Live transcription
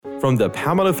From the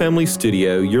Palmetto Family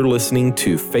studio, you're listening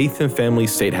to Faith and Family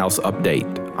Statehouse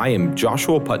Update. I am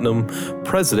Joshua Putnam,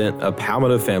 president of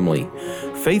Palmetto Family.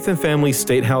 Faith and Family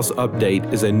Statehouse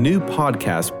Update is a new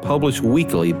podcast published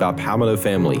weekly by Palmetto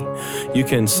Family. You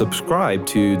can subscribe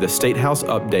to the Statehouse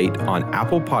Update on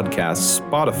Apple Podcasts,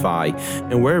 Spotify,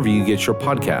 and wherever you get your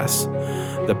podcasts.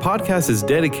 The podcast is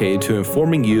dedicated to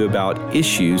informing you about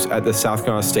issues at the South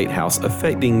Carolina Statehouse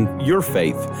affecting your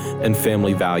faith and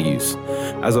family values.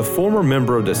 As a former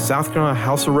member of the South Carolina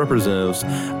House of Representatives,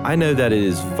 I know that it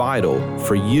is vital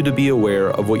for you to be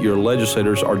aware of what your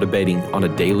legislators are debating on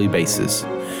a daily basis.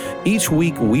 Each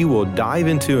week, we will dive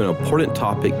into an important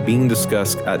topic being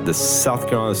discussed at the South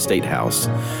Carolina Statehouse.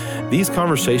 These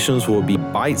conversations will be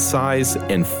bite-sized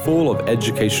and full of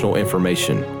educational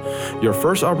information. Your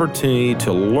first opportunity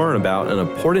to learn about an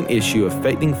important issue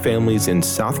affecting families in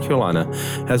South Carolina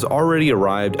has already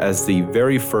arrived, as the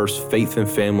very first Faith and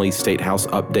Family Statehouse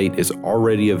Update is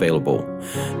already available.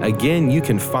 Again, you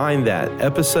can find that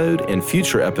episode and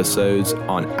future episodes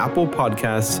on Apple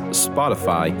Podcasts,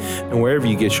 Spotify, and wherever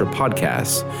you get your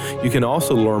podcasts. You can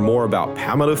also learn more about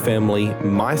Palmetto Family,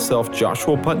 myself,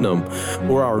 Joshua Putnam,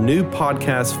 or our new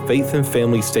podcast, Faith and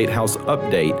Family Statehouse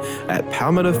Update, at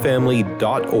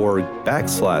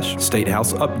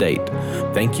palmettofamily.org/Statehouse Update.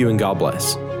 Thank you and God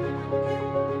bless.